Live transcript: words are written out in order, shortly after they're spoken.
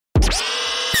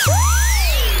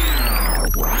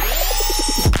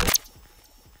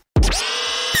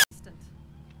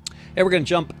Hey, we're going to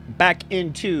jump back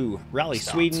into Rally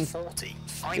Sweden. 40,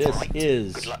 This right.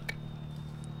 is Good luck.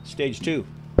 stage 2.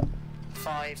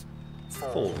 5, 4,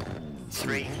 4.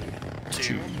 3,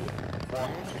 2,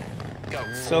 1, go.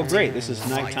 So 40, great, this is 5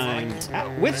 nighttime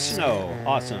right, with opens, snow.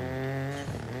 Awesome.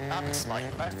 and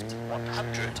slight left,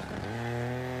 100.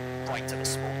 Right to the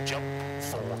small jump,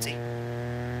 40.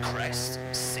 Crest,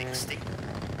 60.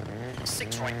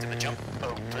 6 right to the jump,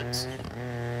 opens.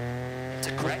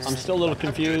 To crest, I'm still a little 100.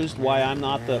 confused why I'm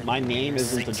not my name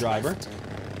isn't the driver,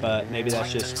 but maybe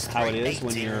that's just how it is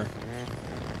when you're...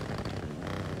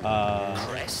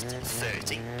 Crest,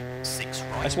 30. 6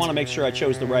 right. I just want to make sure I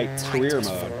chose the right career Tightens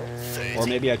mode, 4, 30. or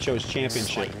maybe I chose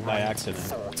championship Slight by right, accident.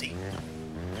 40.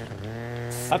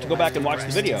 I have to go back and watch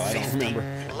the video, I don't remember.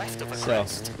 Left of a So,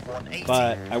 crest, 180.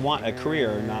 but I want a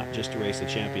career, not just to race a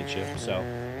championship, so...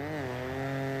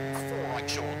 4 right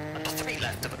short, and 3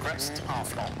 left of a crest,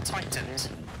 half long, tightens,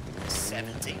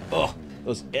 70. Oh,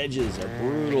 those edges are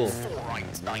brutal. 4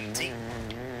 right, 90.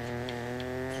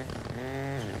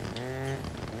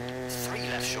 3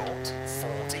 left short,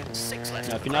 40. 6 left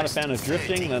Now, of if you're not a crest, fan of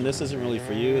drifting, 30. then this isn't really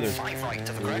for you. There's 5 right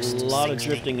of a a crest, lot of 60.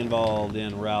 drifting involved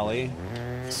in rally,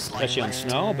 Slight especially on left,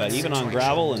 snow, but 6 even on right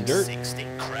gravel short, and dirt, 60.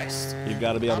 Crest, you've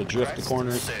got to be able to and drift the crest,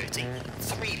 corners. 30.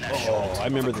 3 left Oh, short, I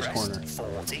remember of a this crest, corner.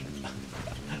 40.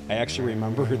 I actually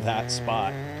remember that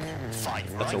spot.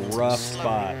 5 That's a right, rough slowly,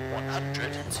 spot.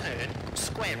 100, turn,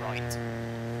 square right.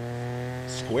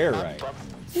 Square And right. bump,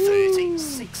 30,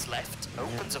 6 left,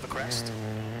 opens of a crest.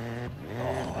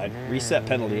 Oh, I reset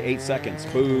penalty, 8 seconds.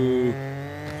 Boo.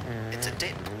 Into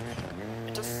dip.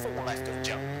 Into 4 left of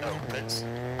jump, opens.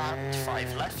 And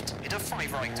 5 left. Into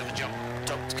 5 right of a jump,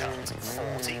 don't cut.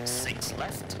 40, 6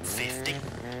 left, 50.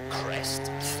 Crest,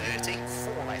 30,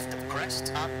 4 left of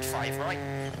crest, and 5 right.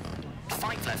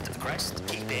 5 left of crest,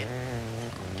 keep in.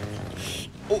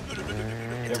 Oh, Into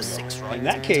there we 6 go. right. In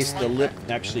that case, the slight lip left.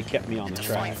 actually kept me on the Into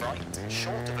track. 5 right,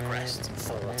 short of a crest,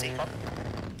 40.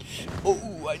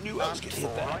 Oh, I knew I was And going to 4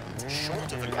 hit that. right,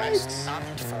 short of a Yikes. crest,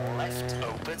 and 4 left,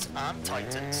 opens and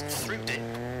tightens, through dip,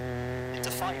 into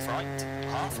 5 right,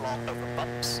 half long over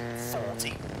bumps,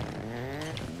 40,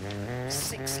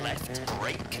 6 left,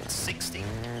 brake, 60,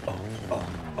 Oh, oh,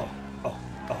 oh, oh,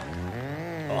 oh.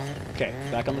 Oh, okay,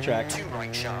 back on the track. 2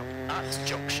 right sharp, at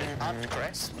junction and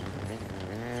crest,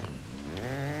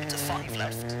 into 5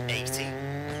 left, 80,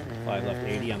 5 left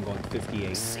 80, I'm going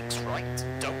 58. 6 right,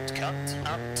 don't cut,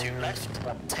 and 2 left,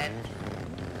 110,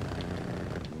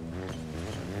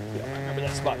 Yeah, I remember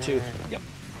that spot too. Yep,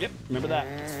 yep, remember that.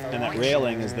 4 And that right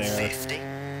railing short, is there, 50,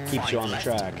 keeps 5 you on the left,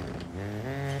 track.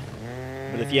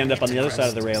 But if you end up on the into other side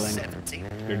of the crest, railing, 70,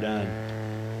 you're done.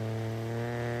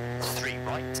 3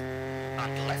 right,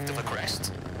 and left of a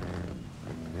crest,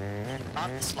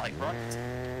 and slight right,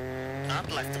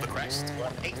 and left of a crest,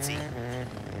 180,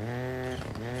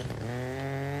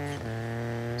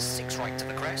 6 right of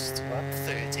a crest,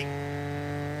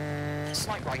 130,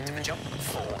 slight right of a jump,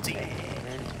 40,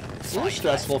 It's a little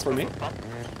stressful for me,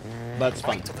 but it's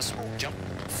fun. right of a small jump,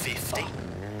 50,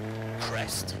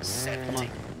 crest, 70,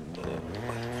 4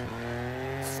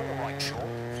 right short,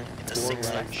 into 4 6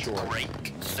 right left, short.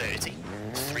 brake, 30,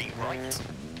 3 right,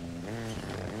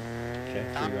 Okay,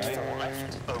 3 and right, 4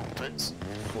 left, opens,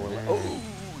 4 left. Oh,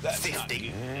 that's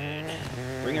 50,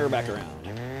 bring her back around.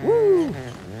 Woo!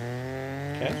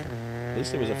 Okay, at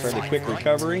least it was a fairly 5 quick right.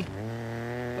 recovery.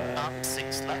 But and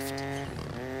 6 left,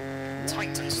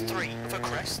 tightens 3 of a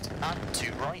crest, and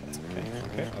 2 right,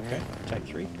 okay, tight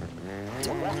 3. to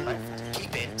 1 left,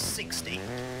 keep in 60,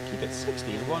 Keep it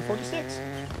 60, I'm going 46.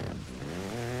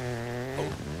 Oh,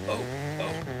 oh,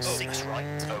 oh, 6 right,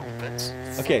 opens,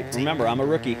 Okay, 40, remember, I'm a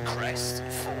rookie. crest,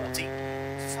 40,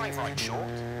 5 right short,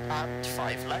 and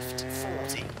 5 left,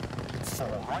 40, 4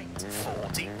 right,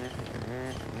 40,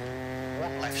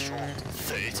 1 left short,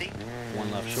 30,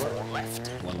 1 left short, 4 left,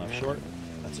 1 left short.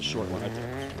 That's a short one right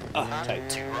there. Ah, and tight.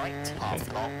 2 right,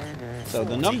 half long, So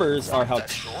the 40, numbers are 5 how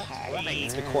left short, tight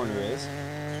 180, the corner is,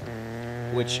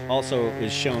 which also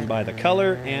is shown by the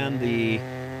color and the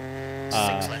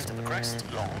 6 left of the crest,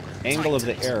 long, angle of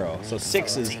the tightens, arrow. So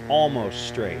 6 is 40, almost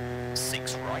straight.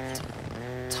 6 right,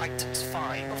 tightens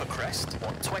 5 of a crest,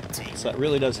 120, So that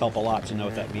really does help a lot to know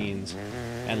what that means.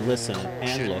 And listen and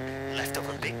caution, look. left of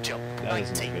a big jump, That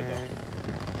doesn't 90, look good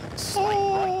though. slight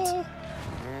right,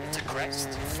 Ah! into crest,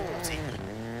 40,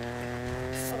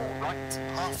 4 right,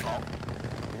 half long,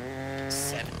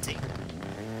 70,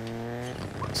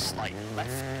 slight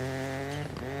left,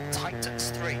 tightens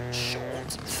 3,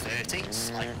 short, 30,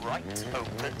 slight right,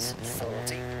 opens,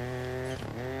 40,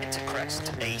 into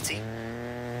crest, 80,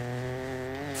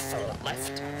 4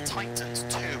 left, tightens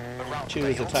 2 around 2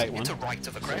 is a bales, tight one. into right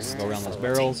of a crest, Go around those 40,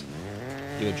 barrels,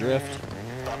 do a drift.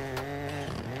 bump,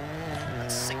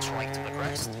 and 6 right of a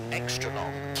crest, extra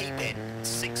long, keep in,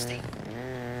 60,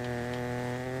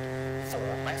 4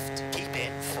 left, keep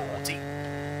in, 40,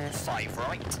 5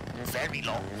 right, very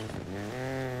long,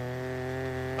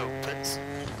 opens,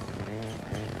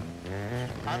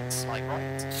 and slight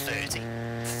right, 30,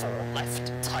 4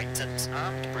 left, tightens,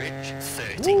 and bridge,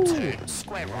 30, Woo. turn,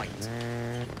 square right,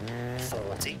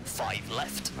 40, 5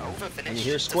 left, over finish, And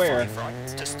here's to square. 5 right,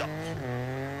 to stop.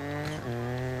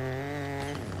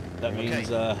 That means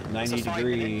Okay. 90 That's a 5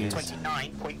 degrees. minute,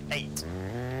 29.8.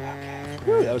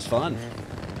 Woo, that was fun.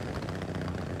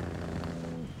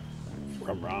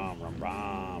 Rum, rum, rum,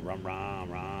 rum, rum,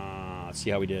 rum, rum. Let's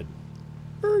see how we did.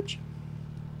 Urge.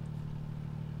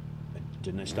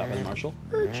 Didn't I stop by the marshal?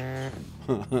 Urge.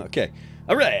 Okay.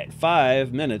 All right.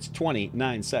 5 minutes,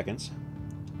 29 seconds.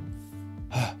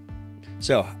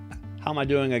 So, how am I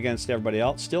doing against everybody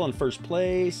else? Still in first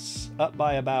place, up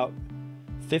by about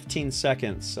 15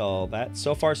 seconds. So that,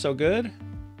 so far so good.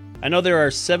 I know there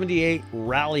are 78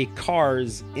 rally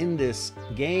cars in this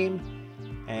game,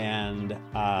 and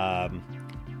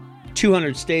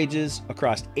 200 stages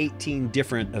across 18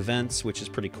 different events, which is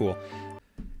pretty cool.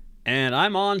 And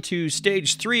I'm on to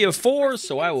stage 3 of 4,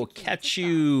 so I will catch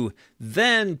you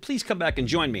then. Please come back and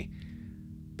join me.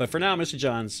 But for now, Mr.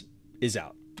 Johns is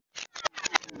out.